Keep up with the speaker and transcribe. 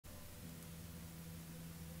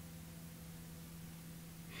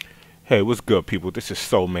Hey, what's good, people? This is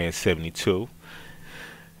Soulman72,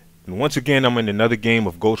 and once again, I'm in another game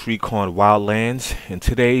of Ghost Recon Wildlands. And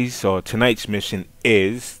tonight's mission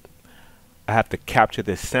is I have to capture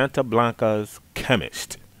the Santa Blanca's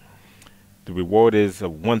Chemist. The reward is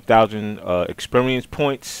 1,000 experience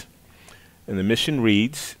points, and the mission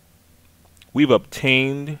reads: We've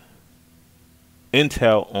obtained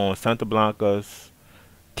intel on Santa Blanca's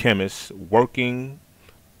Chemist working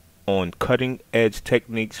on cutting-edge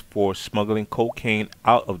techniques for smuggling cocaine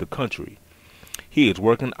out of the country. He is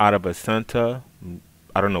working out of a Santa,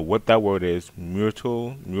 I don't know what that word is,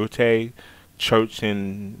 Murte church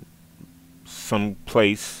in some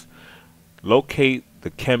place. Locate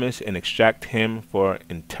the chemist and extract him for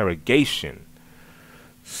interrogation.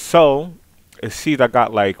 So it seems I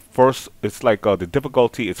got like the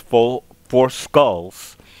difficulty is four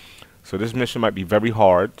skulls. So this mission might be very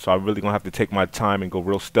hard, so I'm really gonna have to take my time and go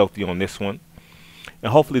real stealthy on this one.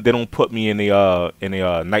 And hopefully they don't put me in a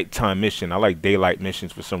nighttime mission. I like daylight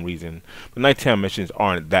missions for some reason, but nighttime missions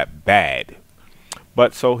aren't that bad.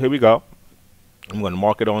 But so here we go. I'm gonna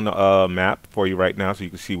mark it on the map for you right now, so you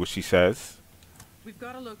can see what she says. We've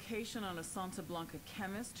got a location on a Santa Blanca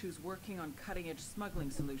chemist who's working on cutting-edge smuggling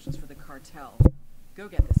solutions for the cartel. Go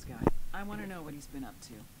get this guy. I want to know what he's been up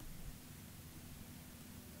to.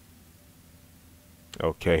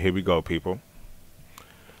 Okay, here we go, people.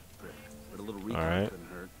 A little Recon Alright. couldn't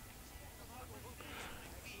hurt.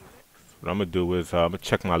 What I'm gonna do is I'm gonna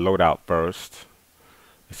check my loadout first.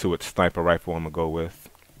 Let's see what sniper rifle I'm gonna go with.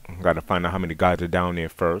 Gotta find out how many guys are down there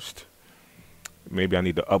first. Maybe I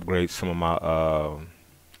need to upgrade some of my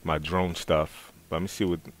my drone stuff. But let me see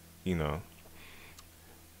what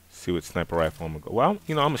see what sniper rifle I'm gonna go. Well, I'm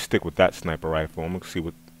gonna stick with that sniper rifle. I'm gonna see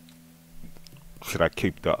what should I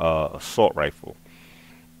keep the assault rifle.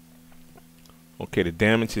 Okay, the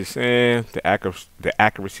damage is the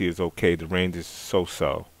accuracy is okay. The range is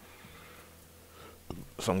so-so.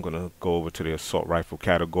 So I'm gonna go over to the assault rifle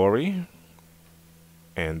category.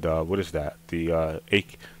 And what is that? The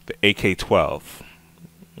AK-12.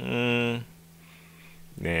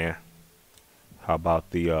 Nah. How about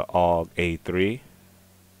the AUG A3?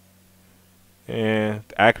 And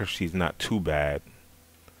the accuracy is not too bad.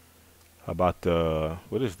 How about the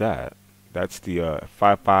what is that? That's the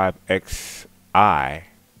 55XI.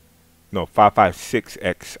 No,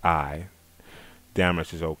 556XI.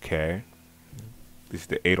 Damage is okay. This is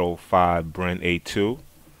the 805 Bren A2.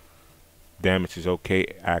 Damage is okay.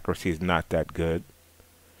 Accuracy is not that good.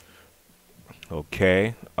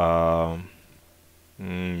 Okay. Definitely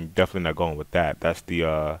not going with that. That's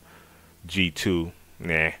the G2.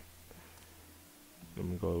 Nah. Let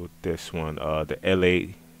me go with this one. The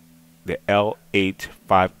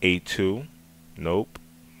L85A2. Nope.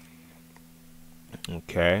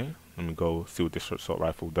 Okay. Let me go see what this assault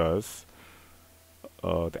rifle does.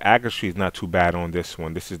 The accuracy is not too bad on this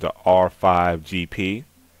one. This is the R5GP.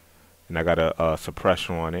 And I got a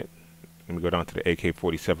suppressor on it. Let me go down to the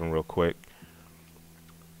AK-47 real quick.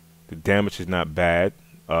 The damage is not bad.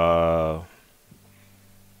 Yeah,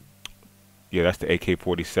 that's the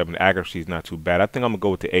AK-47. The accuracy is not too bad. I think I'm gonna go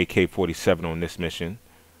with the AK-47 on this mission.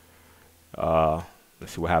 Let's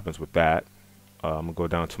see what happens with that. I'm gonna go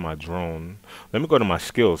down to my drone. Let me go to my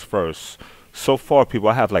skills first. So far, people,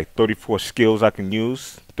 I have like 34 skills I can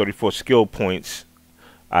use. 34 skill points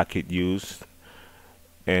I could use.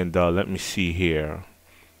 And let me see here.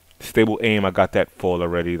 Stable aim, I got that full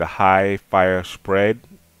already. The high fire spread,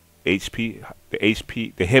 the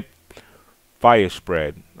hip fire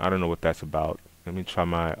spread. I don't know what that's about. Let me try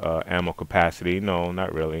my ammo capacity. No,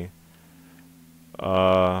 not really.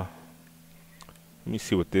 Let me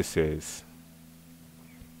see what this is.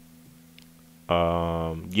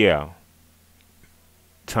 Yeah.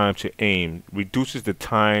 Time to aim. Reduces the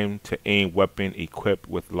time to aim weapon equipped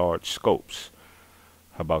with large scopes.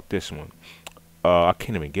 How about this one? I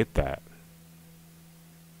can't even get that.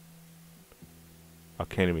 I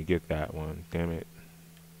can't even get that one. Damn it.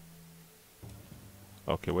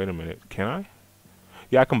 Okay, wait a minute. Can I?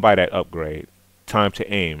 Yeah, I can buy that upgrade. Time to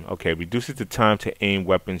aim. Okay, reduces the time to aim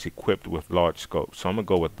weapons equipped with large scopes. So I'm going to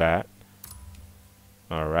go with that.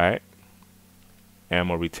 Alright.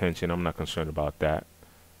 Ammo retention. I'm not concerned about that.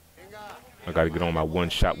 I got to get on my one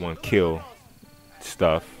shot, one kill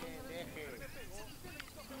stuff.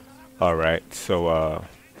 Alright, so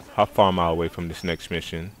how far am I away from this next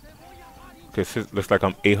mission? Because it looks like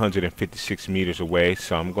I'm 856 meters away,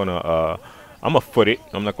 so I'm gonna foot it.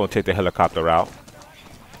 I'm not gonna take the helicopter route.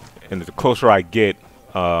 And the closer I get,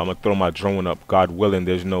 I'm gonna throw my drone up. God willing,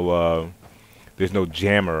 there's no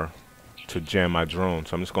jammer to jam my drone.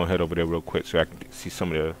 So I'm just gonna head over there real quick so I can see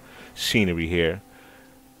some of the scenery here.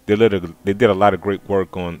 they did a lot of great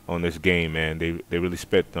work on this game, man. They really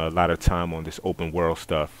spent a lot of time on this open world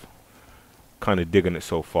stuff. Kind of digging it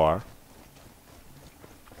so far.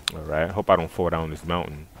 All right. Hope I don't fall down this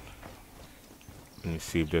mountain. Let me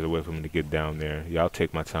see if there's a way for me to get down there. Yeah, I'll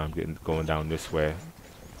take my time going down this way.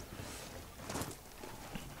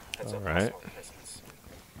 All right.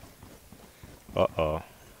 Uh-oh.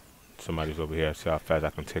 Somebody's over here. See how fast I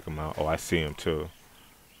can take him out. Oh, I see him too.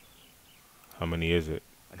 How many is it?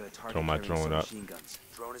 Throw my drone up.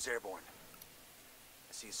 Drone is airborne.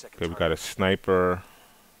 I see a second Okay, we got a sniper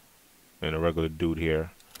and a regular dude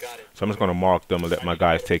here. So I'm just gonna mark them and let my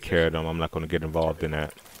guys take care of them. I'm not gonna get involved in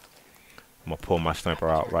that. I'm gonna pull my sniper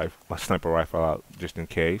rifle out just in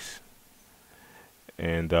case.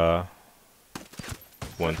 And 1,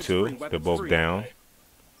 2, they're both down.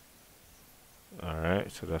 All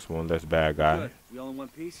right, so that's one less bad guy. We all in one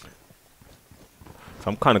piece. So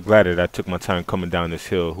I'm kind of glad that I took my time coming down this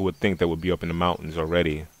hill. Who would think that would be up in the mountains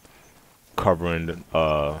already, covering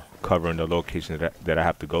the location that I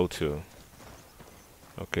have to go to.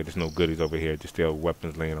 Okay, there's no goodies over here. Just their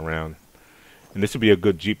weapons laying around. And this would be a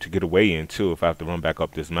good Jeep to get away in too if I have to run back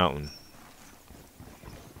up this mountain.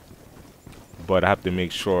 But I have to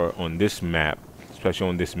make sure on this map, especially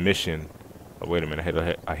on this mission. Oh, wait a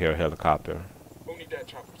minute, I hear a helicopter.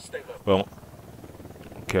 Well,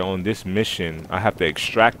 okay, on this mission, I have to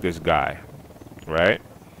extract this guy, right?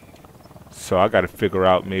 So I got to figure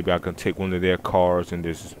out maybe I can take one of their cars and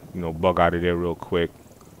just, bug out of there real quick.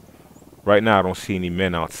 Right now, I don't see any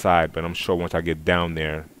men outside, but I'm sure once I get down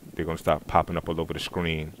there, they're going to start popping up all over the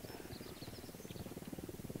screen.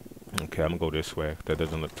 Okay, I'm going to go this way. That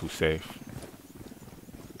doesn't look too safe.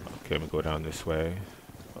 Okay, let me go down this way.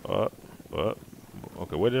 Up.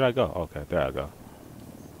 Okay, where did I go? Okay, there I go.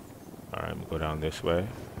 Alright, I'm going to go down this way.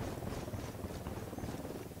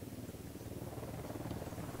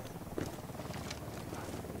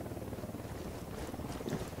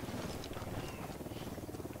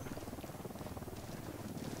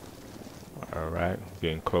 Alright,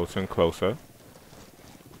 getting closer and closer.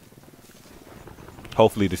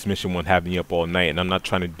 Hopefully this mission won't have me up all night, and I'm not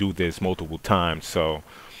trying to do this multiple times, so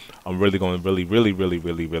I'm really going to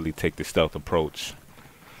really take the stealth approach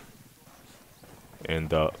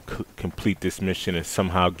and complete this mission and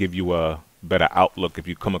somehow give you a better outlook if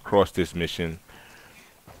you come across this mission,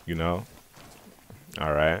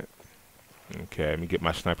 Alright. Okay, let me get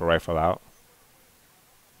my sniper rifle out.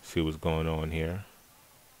 See what's going on here.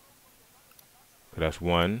 Okay, that's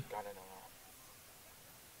one.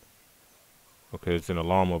 Okay, there's an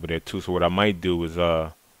alarm over there too, so what I might do is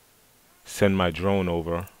send my drone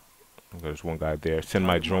over. Okay, there's one guy there. Send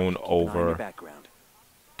my drone over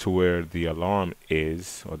to where the alarm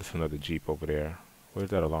is. Oh, there's another Jeep over there. Where's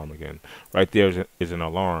that alarm again? Right there is an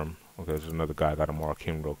alarm. Okay, there's another guy. I gotta mark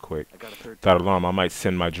him real quick. That alarm, I might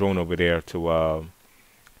send my drone over there to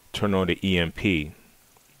turn on the EMP.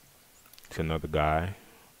 It's another guy.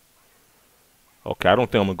 Okay, I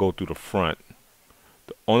don't think I'm gonna go through the front.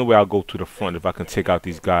 The only way I'll go through the front if I can take out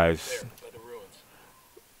these guys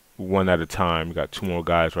one at a time. We got 2 more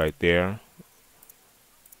guys right there.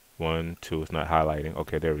 1, 2, it's not highlighting.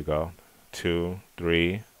 Okay, there we go. 2,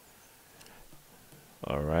 3.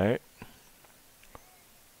 Alright.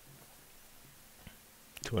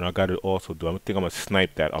 So what I gotta also do, I think I'm gonna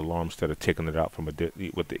snipe that alarm instead of taking it out from with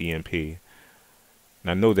the EMP. And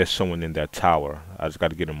I know there's someone in that tower. I just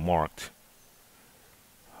gotta get him marked.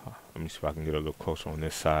 Let me see if I can get a little closer on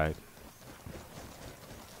this side.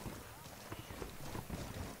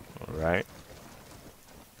 Alright.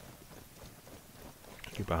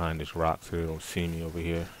 Get behind this rock so they don't see me over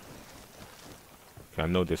here. Okay, I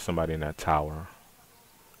know there's somebody in that tower.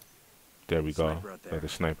 There we go. Another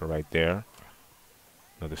sniper right there.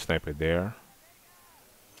 Another sniper there.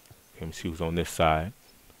 Okay, let me see who's on this side.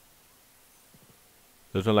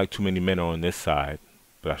 Doesn't like too many men on this side,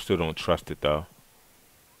 but I still don't trust it though.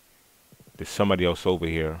 There's somebody else over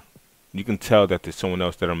here. You can tell that there's someone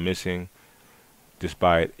else that I'm missing just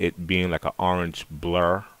by it being like an orange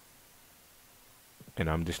blur. And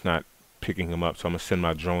I'm just not picking him up, so I'm going to send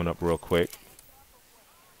my drone up real quick.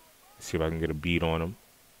 See if I can get a bead on him.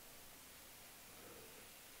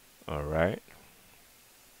 Alright.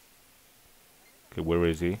 Okay, where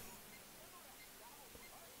is he?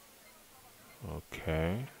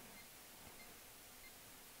 Okay.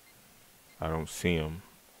 I don't see him.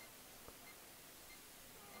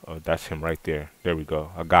 Oh, that's him right there. There we go.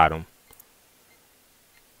 I got him.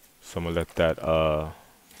 So I'm gonna let that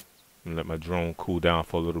let my drone cool down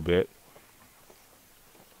for a little bit.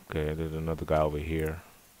 Okay, there's another guy over here.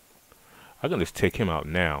 I can just take him out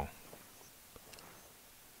now.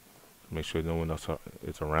 Make sure no one else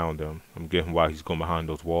is around him. I'm getting while he's going behind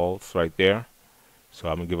those walls right there. So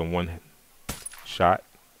I'm gonna give him one shot.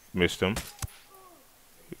 Missed him.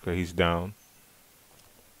 Okay, he's down.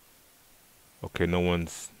 Okay, no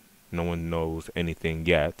one knows anything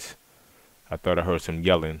yet. I thought I heard some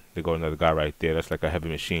yelling. There goes another guy right there. That's like a heavy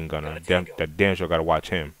machine gunner. That damn sure gotta watch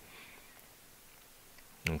him.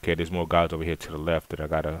 Okay, there's more guys over here to the left that I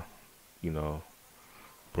gotta, you know,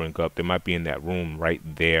 bring up. They might be in that room right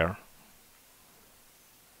there.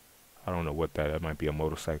 I don't know what that might be, a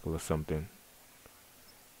motorcycle or something.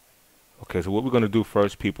 Okay, so what we're gonna do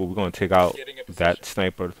first, people, we're gonna take out that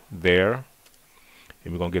sniper there,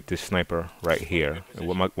 and we're gonna get this sniper right here.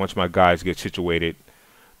 And once my guys get situated,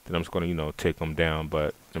 then I'm just gonna, you know, take them down.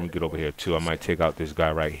 But let me get over here too. I might take out this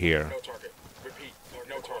guy right here. No target. Repeat.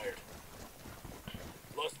 No target.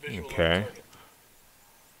 Lost visual on Okay. target.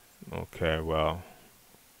 Okay, well.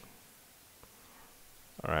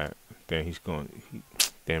 Alright. Then he's going.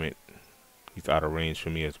 Damn it. He's out of range for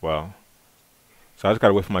me as well. So I just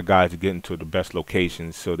gotta wait for my guys to get into the best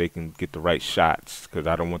locations so they can get the right shots. Because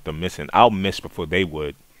I don't want them missing. I'll miss before they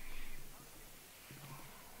would.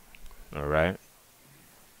 Alright.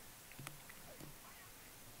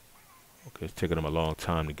 Okay, it's taking them a long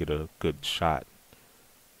time to get a good shot.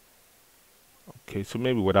 Okay, so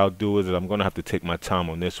maybe what I'll do is I'm gonna have to take my time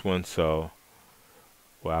on this one. So,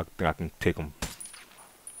 well, I think I can take him.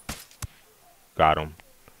 Got him.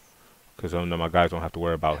 Because I know my guys don't have to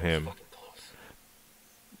worry about him.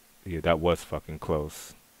 Yeah, that was fucking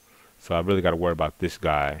close. So I really got to worry about this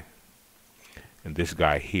guy and this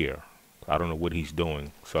guy here. I don't know what he's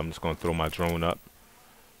doing. So I'm just going to throw my drone up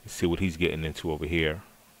and see what he's getting into over here.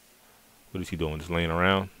 What is he doing? Just laying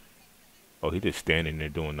around? Oh, he's just standing there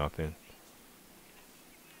doing nothing.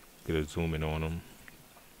 Get a zoom in on him.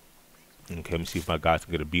 Okay, let me see if my guys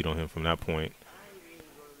can get a beat on him from that point.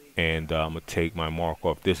 And I'm going to take my mark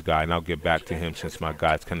off this guy, and I'll get back to him since my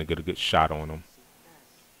guys kind of get a good shot on him.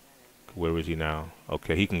 Where is he now?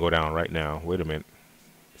 Okay, he can go down right now. Wait a minute.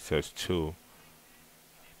 It says 2.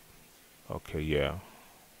 Okay, yeah.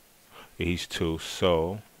 He's 2,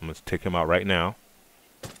 so I'm going to take him out right now.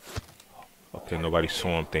 Okay, nobody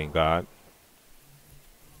saw him, thank God.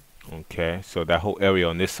 Okay, so that whole area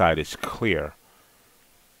on this side is clear.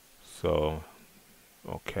 So,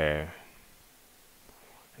 okay.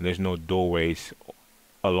 And there's no doorways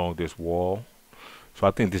along this wall. So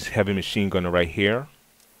I think this heavy machine gunner right here,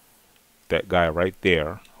 that guy right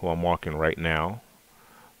there, who I'm marking right now.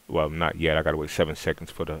 Well, not yet. I gotta wait 7 seconds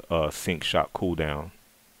for the sync shot cooldown.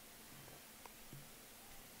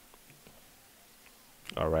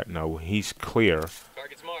 All right, now when he's clear,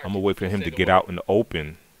 I'm gonna wait for him to get out in the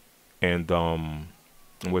open, and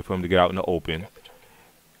wait for him to get out in the open.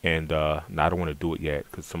 And no, I don't want to do it yet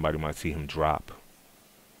because somebody might see him drop.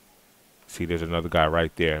 See, there's another guy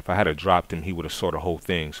right there. If I had dropped him, he would have saw the whole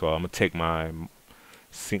thing. So I'm gonna take my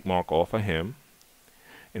sync mark off of him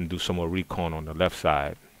and do some more recon on the left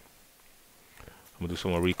side. I'm gonna do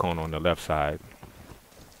some more recon on the left side.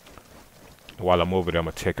 While I'm over there, I'm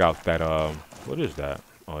gonna check out that what is that?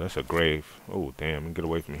 Oh, that's a grave. Oh, damn, get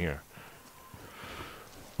away from here.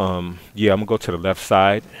 Yeah, I'm gonna go to the left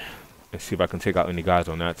side and see if I can take out any guys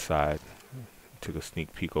on that side. Take a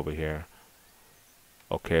sneak peek over here.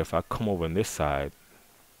 Okay, if I come over on this side,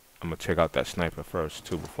 I'm gonna check out that sniper first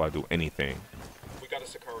too before I do anything. We got a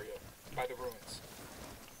Sicario by the ruins.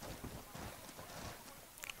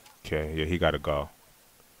 Okay, yeah, he gotta go.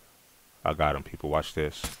 I got him, people. Watch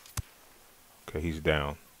this. Okay, he's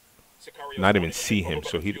down. Sicario's Not even see him,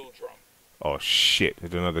 so he. Oh shit!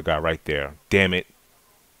 There's another guy right there. Damn it.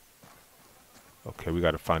 Okay, we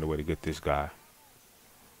gotta find a way to get this guy.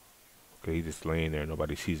 Okay, he's just laying there.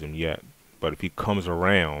 Nobody sees him yet. But if he comes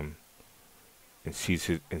around and sees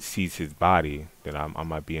his body, then I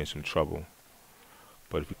might be in some trouble.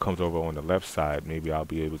 But if he comes over on the left side, maybe I'll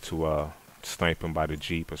be able to snipe him by the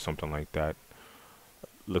Jeep or something like that.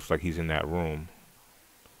 Looks like he's in that room.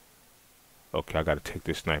 Okay, I gotta take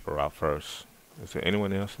this sniper out first. Is there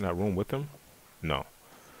anyone else in that room with him? No.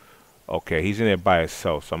 Okay, he's in there by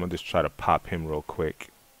himself, so I'm gonna just try to pop him real quick.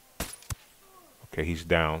 Okay, he's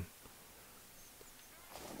down.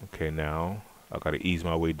 Okay, now I gotta ease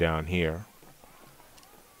my way down here.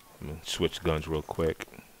 I'm gonna switch guns real quick.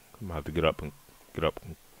 I'm gonna have to get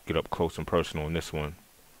up close and personal on this one.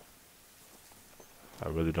 I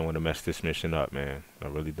really don't want to mess this mission up, man. I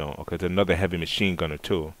really don't. Okay, there's another heavy machine gunner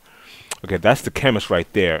too. Okay, that's the chemist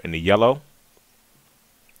right there in the yellow.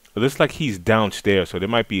 It looks like he's downstairs, so there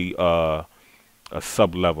might be a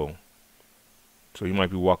sub level. So he might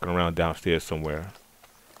be walking around downstairs somewhere.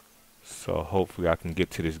 So hopefully I can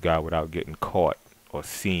get to this guy without getting caught or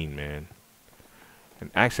seen, man. And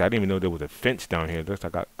actually, I didn't even know there was a fence down here. Looks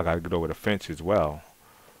like I gotta get over the fence as well.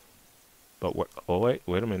 But what? Oh wait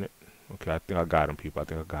a minute. Okay, I think I got him, people. I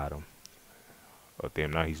think I got him. Oh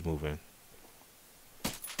damn! Now he's moving.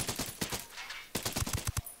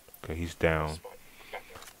 Okay, he's down.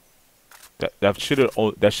 That should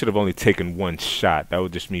have only taken one shot. That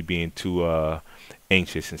was just me being too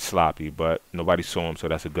anxious and sloppy. But nobody saw him, so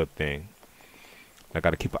that's a good thing. I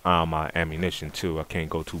gotta keep an eye on my ammunition too. I can't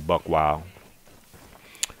go too buck wild.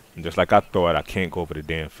 And just like I thought, I can't go over the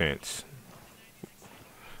damn fence.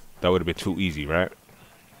 That would have been too easy, right?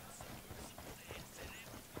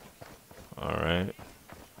 Alright.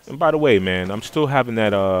 And by the way, man, I'm still having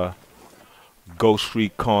that Ghost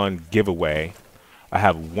Recon giveaway. I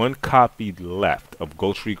have one copy left of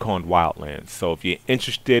Ghost Recon Wildlands. So if you're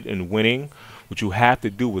interested in winning, what you have to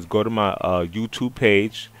do is go to my YouTube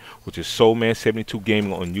page, which is Soulman72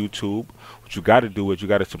 Gaming on YouTube. What you got to do is you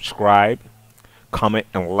got to subscribe, comment,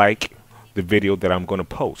 and like the video that I'm going to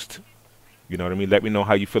post. You know what I mean? Let me know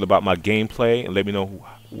how you feel about my gameplay, and let me know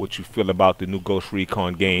what you feel about the new Ghost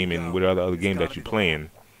Recon game and what other game that you're playing.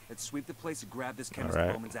 Let's sweep the place and grab this chemist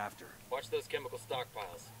moments after. Watch those chemical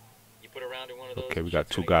stockpiles. You put around in one of those. Okay, we got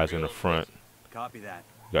two guys in the front. Copy that.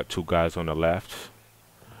 We got two guys on the left.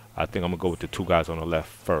 I think I'm gonna go with the two guys on the left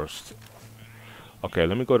first. Okay,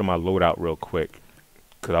 let me go to my loadout real quick,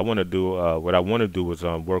 cause I want to do what I want to do is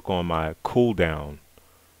work on my cooldown.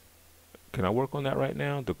 Can I work on that right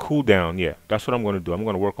now? The cooldown, yeah, that's what I'm gonna do. I'm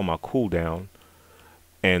gonna work on my cooldown,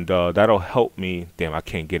 and that'll help me. Damn, I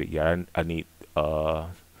can't get it yet. I need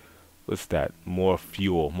what's that? More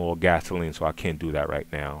fuel, more gasoline. So I can't do that right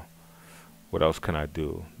now. What else can I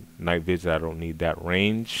do? Night vision, I don't need that.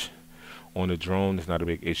 Range on the drone is not a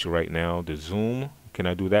big issue right now. The zoom, can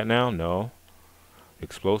I do that now? No.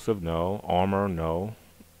 Explosive, no. Armor, no.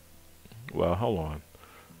 Well, hold on.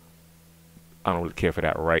 I don't really care for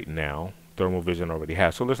that right now. Thermal vision already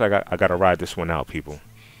has. So it looks like I gotta ride this one out, people.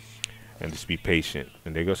 And just be patient.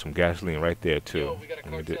 And there goes some gasoline right there too.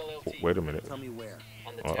 Wait a minute. Tell me where.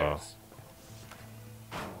 On the terrace.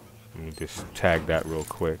 Let me just tag that real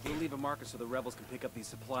quick. We'll leave a marker so the rebels can pick up these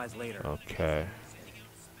supplies later. Okay.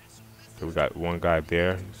 So we got one guy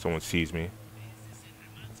there. Someone sees me.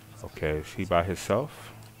 Okay, is he by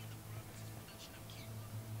himself?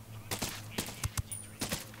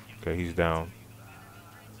 Okay, he's down.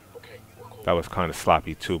 That was kind of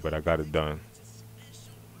sloppy too, but I got it done.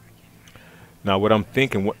 Now what I'm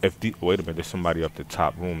thinking, wait a minute, there's somebody up the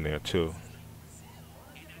top room there too.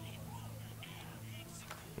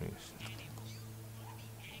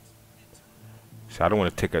 So I don't want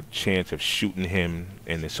to take a chance of shooting him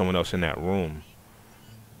and there's someone else in that room.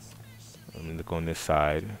 Let me look on this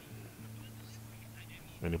side.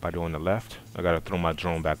 Anybody on the left? I gotta throw my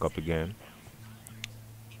drone back up again.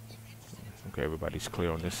 Okay, everybody's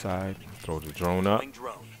clear on this side. Throw the drone up.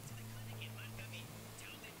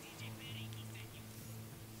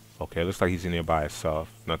 Okay, looks like he's in there by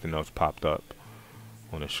himself. Nothing else popped up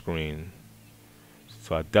on the screen.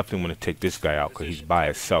 So I definitely want to take this guy out because he's by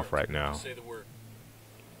himself right now.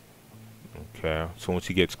 Okay, so once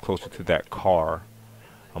he gets closer to that car,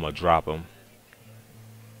 I'm going to drop him.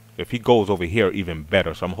 If he goes over here, even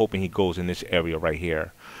better. So I'm hoping he goes in this area right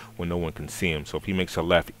here where no one can see him. So if he makes a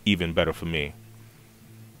left, even better for me.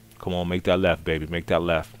 Come on, make that left, baby. Make that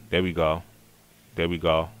left. There we go. There we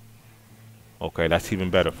go. Okay, that's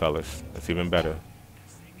even better, fellas. That's even better.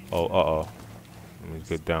 Oh, uh-oh. Let me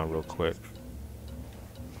get down real quick.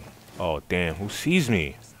 Oh, damn. Who sees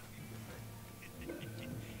me?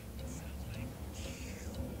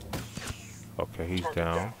 Okay, he's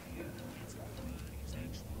down.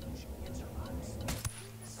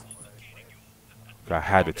 I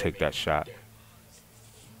had to take that shot.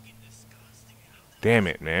 Damn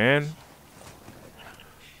it, man.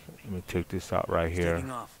 Let me take this out right here.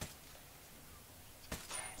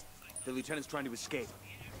 The lieutenant's trying to escape.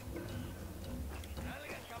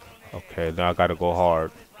 Okay, now I gotta go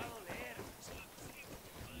hard.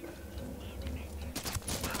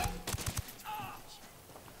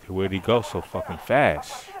 Where'd he go so fucking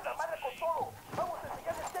fast?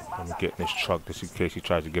 Let me get in this truck just in case he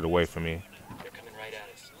tries to get away from me. They're coming right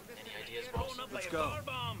at us. Any ideas, boss? Let's go.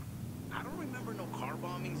 I don't remember no car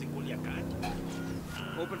bombings in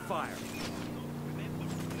Culiacan. Open fire.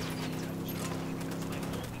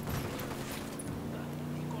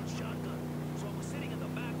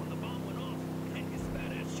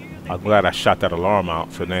 I'm glad I shot that alarm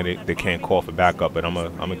out, so then they can't call for backup. But I'm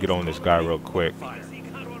gonna get on this guy real quick.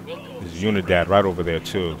 There's Unidad right over there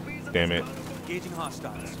too. Damn it. Engaging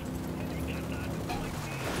hostiles.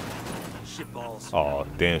 Shit balls. Oh,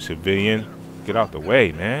 damn, civilian. Get out the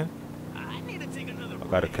way, man. I need to take another I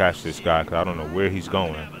gotta catch this guy because I don't know where he's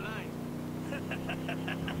going.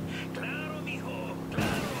 Claro, mijo,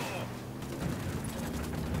 claro.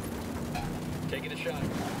 Taking a shot.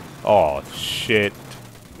 Oh shit.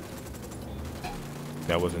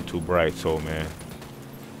 That wasn't too bright, so man.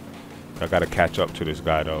 I gotta catch up to this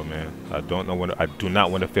guy though, man. I don't know when. I do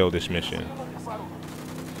not want to fail this mission.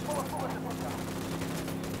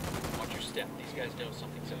 Watch your step. These guys know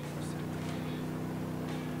something's up.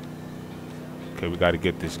 Okay, we gotta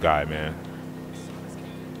get this guy, man.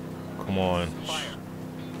 Come on.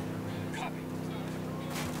 Copy.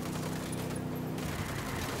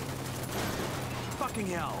 Fucking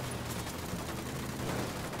hell.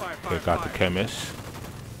 Fire, Okay, got the chemist.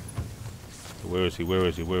 Where is he? Where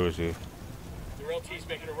is he? Where is he? Their LT's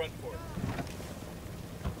making a run for it.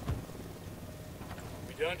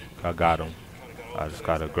 We done? I got him. I just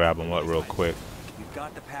gotta grab him up real quick. We've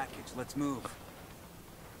got the package. Let's move.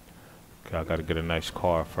 Okay, I gotta get a nice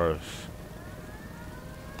car first.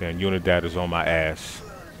 Then Unidad is on my ass.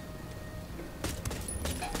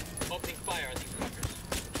 Opening fire on these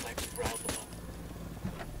fuckers. Like to rouse them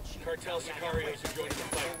up. Cartel sicarios are joining the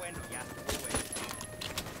fight.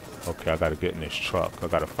 Okay, I gotta get in this truck. I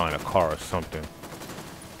gotta find a car or something.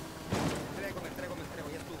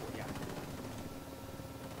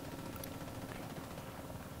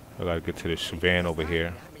 I gotta get to this van over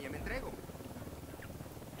here.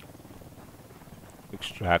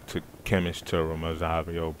 Extract to Chemist to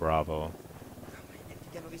Ramazavio Bravo.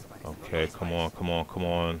 Okay, come on, come on, come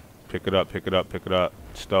on. Pick it up, pick it up, pick it up.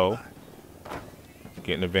 Stow.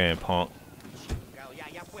 Get in the van, punk.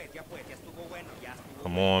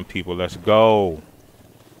 Come on, people, let's go.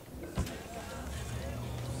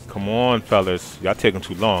 Come on, fellas. Y'all taking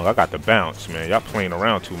too long. I got to bounce, man. Y'all playing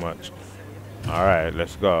around too much. Alright,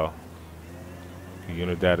 let's go.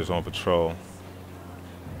 Unidad is on patrol.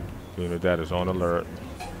 Unidad is on alert.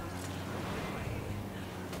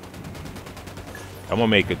 I'm gonna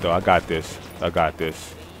make it though. I got this. I got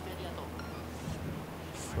this.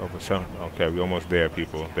 Okay, we almost there,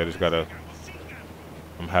 people. They just gotta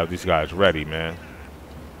have these guys ready, man.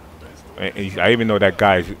 I even know that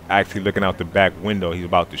guy's actually looking out the back window. He's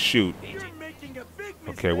about to shoot.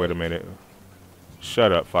 Okay, wait a minute.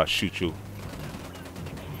 Shut up if I shoot you.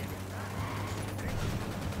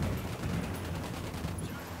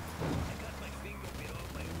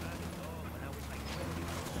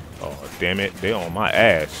 Oh, damn it. They on my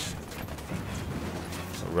ass.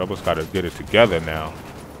 The rebels gotta get it together now.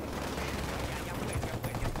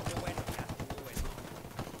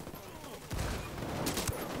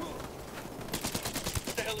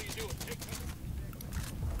 What the hell are you doing?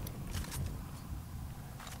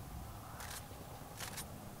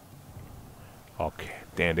 Okay,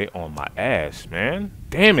 damn, they on my ass, man.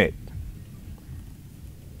 Damn it.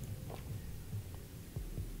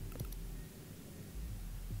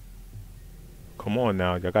 Come on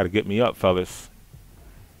now, y'all gotta get me up, fellas.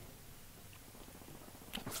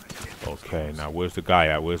 Okay, now where's the guy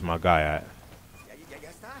at? Where's my guy at?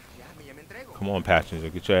 Come on, passenger,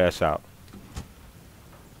 get your ass out.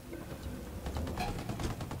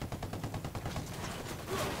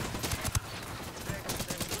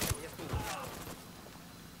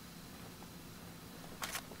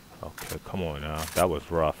 Okay, come on now. That was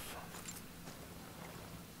rough.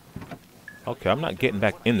 Okay, I'm not getting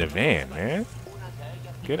back in the van, man.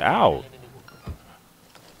 Get out.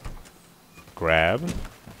 Grab.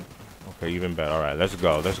 Okay, even better. Alright, let's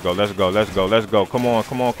go. Let's go. Let's go. Let's go. Let's go. Come on,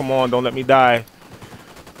 come on, come on. Don't let me die.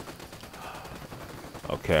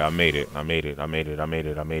 Okay, I made it. I made it. I made it. I made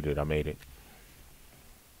it. I made it. I made it.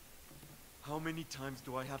 How many times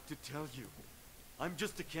do I have to tell you? I'm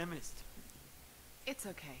just a chemist. It's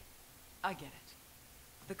okay. I get it.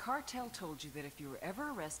 The cartel told you that if you were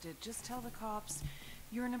ever arrested, just tell the cops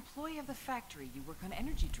you're an employee of the factory, you work on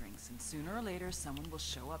energy drinks, and sooner or later someone will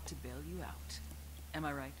show up to bail you out. Am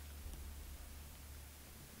I right?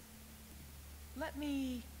 Let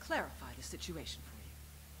me clarify the situation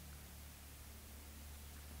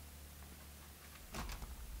for you.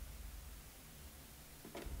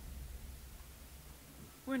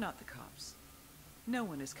 We're not the cops. No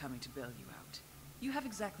one is coming to bail you out. You have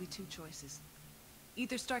exactly two choices.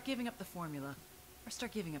 Either start giving up the formula, or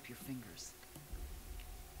start giving up your fingers.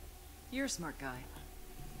 You're a smart guy.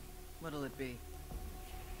 What'll it be?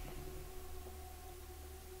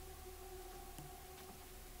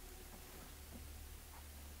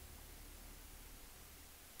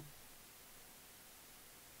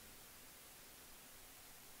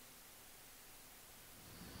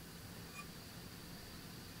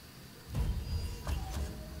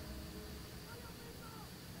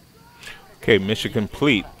 Okay, mission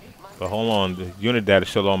complete. But hold on, the unit data is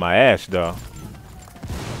still on my ass though.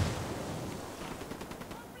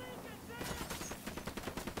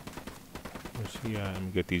 Let's see, let me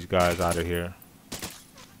get these guys out of here.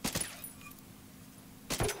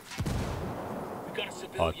 We got a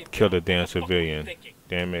Oh, civilian. kill the damn What the fuck were you civilian. thinking?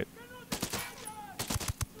 Damn it.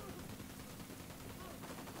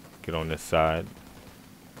 Get on this side.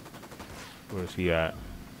 Where's he at?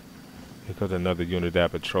 Here comes another unit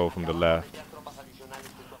that patrol from the left.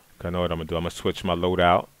 I know what I'm gonna do. I'm gonna switch my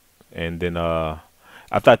loadout, and then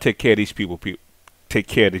after I take care of these people, take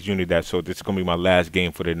care of this unit that. So this is gonna be my last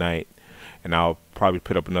game for the night, and I'll probably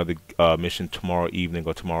put up another mission tomorrow evening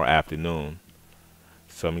or tomorrow afternoon.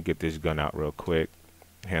 So let me get this gun out real quick.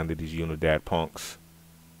 Handle these Unidad punks.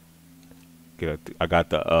 I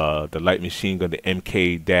got the light machine gun, the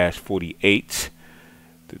MK-48.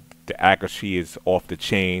 The accuracy is off the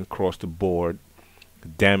chain, across the board. The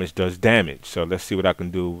damage does damage. So let's see what I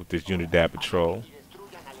can do with this Unidad patrol.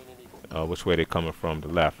 Which way they coming from? The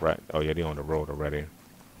left, right? Oh yeah, they on the road already.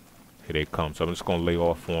 Here they come. So I'm just gonna lay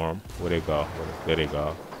off for them. Where they go? There they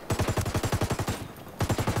go.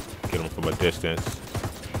 Get them from a distance.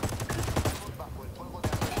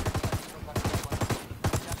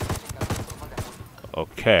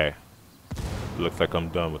 Okay. Looks like I'm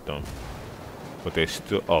done with them. But they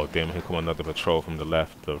still... Oh, damn. Here come another patrol from the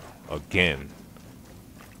left again.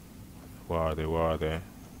 Where are they? Where are they?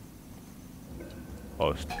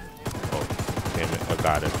 Oh, damn it. I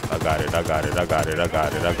got it. I got it. I got it. I got it. I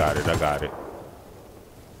got it. I got it. I got it.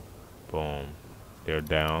 Boom. They're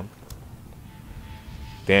down.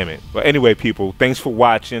 Damn it. But anyway, people, thanks for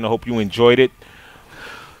watching. I hope you enjoyed it.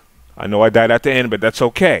 I know I died at the end, but that's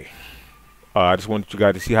okay. I just wanted you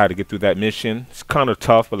guys to see how to get through that mission. It's kind of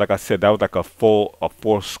tough, but like I said, that was like a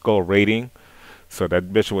 4 skull rating. So that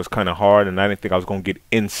mission was kind of hard, and I didn't think I was going to get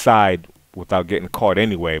inside without getting caught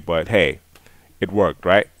anyway. But hey, it worked,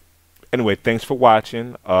 right? Anyway, thanks for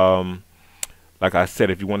watching. Like I said,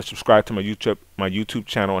 if you want to subscribe to my YouTube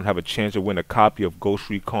channel and have a chance to win a copy of Ghost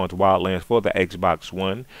Recon's Wildlands for the Xbox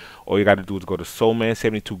One, all you got to do is go to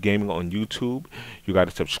Soulman72 Gaming on YouTube. You got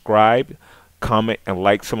to subscribe, comment, and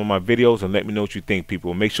like some of my videos, and let me know what you think,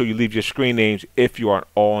 people. Make sure you leave your screen names if you are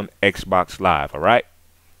on Xbox Live. All right,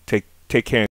 take care.